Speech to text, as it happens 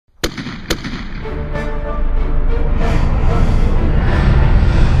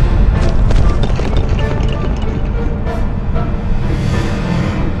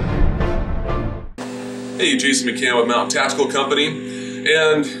Hey, Jason McCann with Mountain Tactical Company,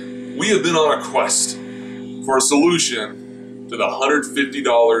 and we have been on a quest for a solution to the $150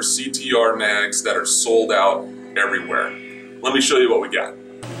 CTR mags that are sold out everywhere. Let me show you what we got.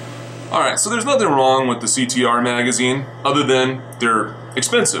 Alright, so there's nothing wrong with the CTR magazine other than they're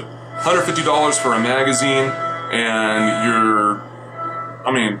expensive. $150 for a magazine, and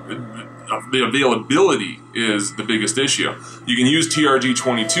the availability is the biggest issue. You can use TRG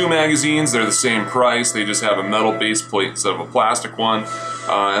 22 magazines, they're the same price, they just have a metal base plate instead of a plastic one,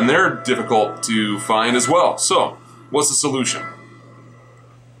 and they're difficult to find as well. So, what's the solution?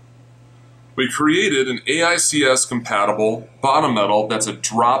 We created an AICS compatible bottom metal that's a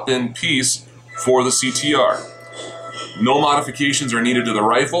drop-in piece for the CTR. No modifications are needed to the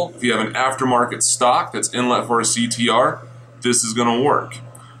rifle. If you have an aftermarket stock that's inlet for a CTR, this is going to work.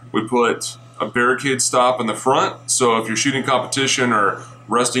 We put a barricade stop in the front, so if you're shooting competition or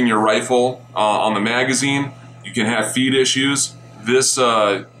resting your rifle on the magazine, you can have feed issues. This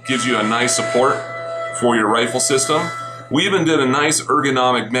gives you a nice support for your rifle system. We even did a nice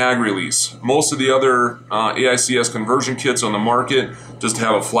ergonomic mag release. Most of the other AICS conversion kits on the market just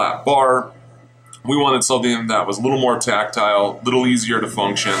have a flat bar. We wanted something that was a little more tactile, a little easier to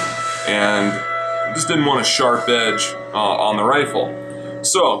function, and just didn't want a sharp edge on the rifle.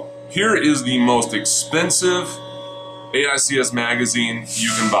 So, here is the most expensive AICS magazine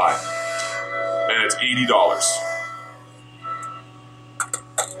you can buy, and it's $80.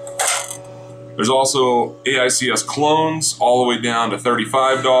 There's also AICS clones all the way down to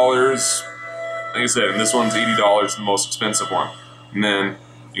 $35. Like I said, and this one's $80, the most expensive one. And then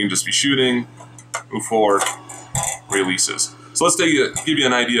you can just be shooting, move forward, releases. So let's give you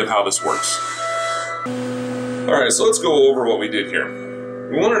an idea of how this works. Alright, so let's go over what we did here.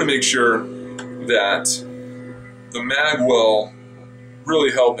 We wanted to make sure that the mag well really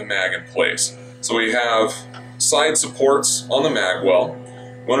held the mag in place. So we have side supports on the mag well.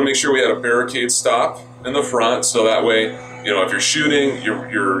 We want to make sure we had a barricade stop in the front, so that way, you know, if you're shooting,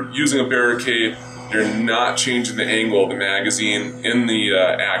 you're using a barricade, you're not changing the angle of the magazine in the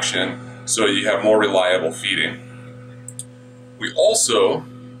action, so you have more reliable feeding. We also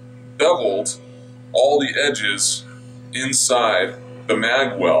beveled all the edges inside the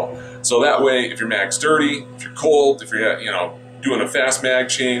mag well, so that way if your mag's dirty, if you're cold, if you're doing a fast mag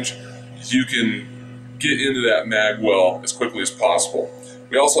change, you can get into that mag well as quickly as possible.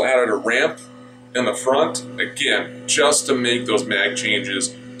 We also added a ramp in the front, again, just to make those mag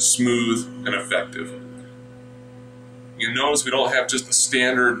changes smooth and effective. You notice we don't have just the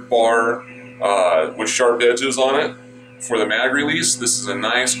standard bar with sharp edges on it for the mag release. This is a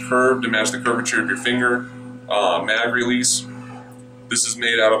nice curve to match the curvature of your finger mag release. This is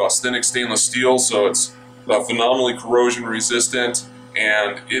made out of authentic stainless steel, so it's phenomenally corrosion resistant,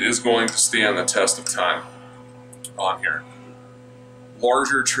 and it is going to stand the test of time on here.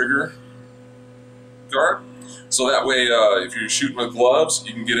 Larger trigger guard, so that way if you're shooting with gloves,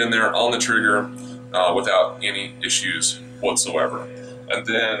 you can get in there on the trigger without any issues whatsoever. And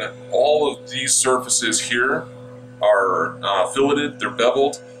then all of these surfaces here are filleted, they're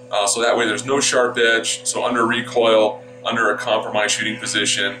beveled, so that way there's no sharp edge, so under recoil, under a compromised shooting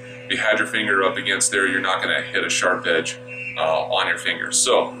position, if you had your finger up against there, you're not going to hit a sharp edge on your finger.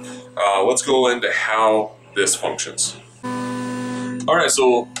 So let's go into how this functions. Alright,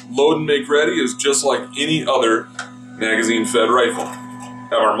 so load and make ready is just like any other magazine fed rifle.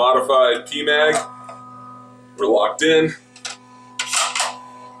 Have our modified P-mag, we're locked in,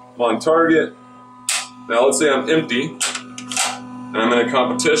 I'm on target. Now let's say I'm empty and I'm in a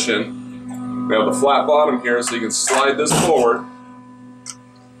competition. We have the flat bottom here so you can slide this forward.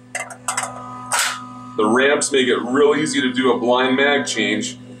 The ramps make it real easy to do a blind mag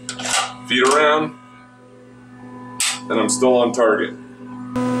change. Feet around, and I'm still on target.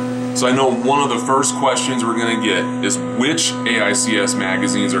 So I know one of the first questions we're going to get is which AICS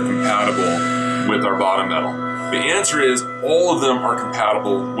magazines are compatible with our bottom metal. The answer is all of them are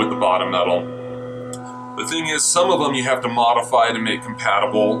compatible with the bottom metal. The thing is, some of them you have to modify to make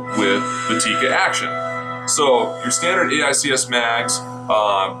compatible with the Tikka Action. So your standard AICS mags,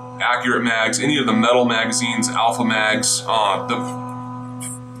 accurate mags, any of the metal magazines, alpha mags, the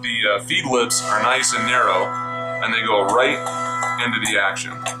feed lips are nice and narrow, and they go right into the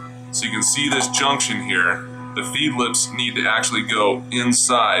action. So you can see this junction here. The feed lips need to actually go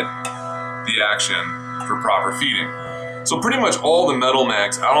inside the action for proper feeding. So pretty much all the metal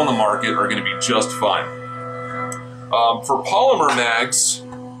mags out on the market are going to be just fine. For polymer mags,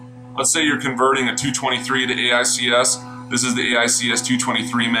 let's say you're converting a 223 to AICS. This is the AICS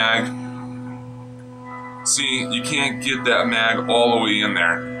 223 mag. See, you can't get that mag all the way in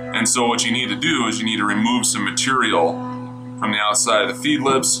there. And so what you need to do is you need to remove some material from the outside of the feed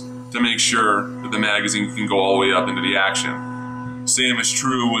lips to make sure that the magazine can go all the way up into the action. Same is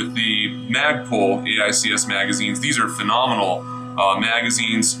true with the Magpul AICS magazines. These are phenomenal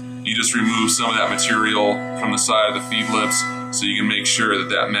magazines. You just remove some of that material from the side of the feed lips so you can make sure that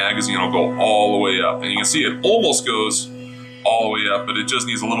that magazine will go all the way up. And you can see it almost goes all the way up, but it just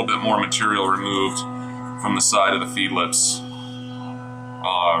needs a little bit more material removed from the side of the feed lips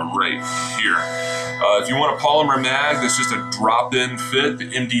right here. If you want a polymer mag that's just a drop-in fit, the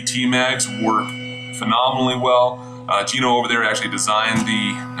MDT mags work phenomenally well. Gino over there actually designed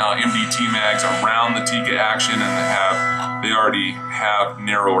the MDT mags around the Tikka action, and they already have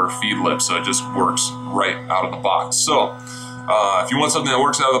narrower feed lips, so it just works right out of the box. So if you want something that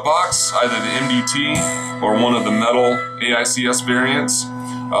works out of the box, either the MDT or one of the metal AICS variants,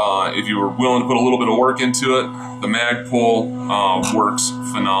 if you were willing to put a little bit of work into it, the Magpul works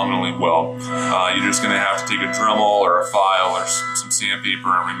phenomenally well. You're just going to have to take a Dremel or a file or some sandpaper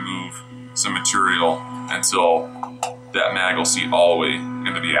and remove some material until that mag will see all the way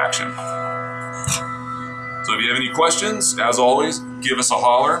into the action. So if you have any questions, as always, give us a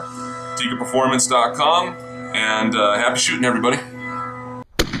holler, tikkaperformance.com, and happy shooting, everybody.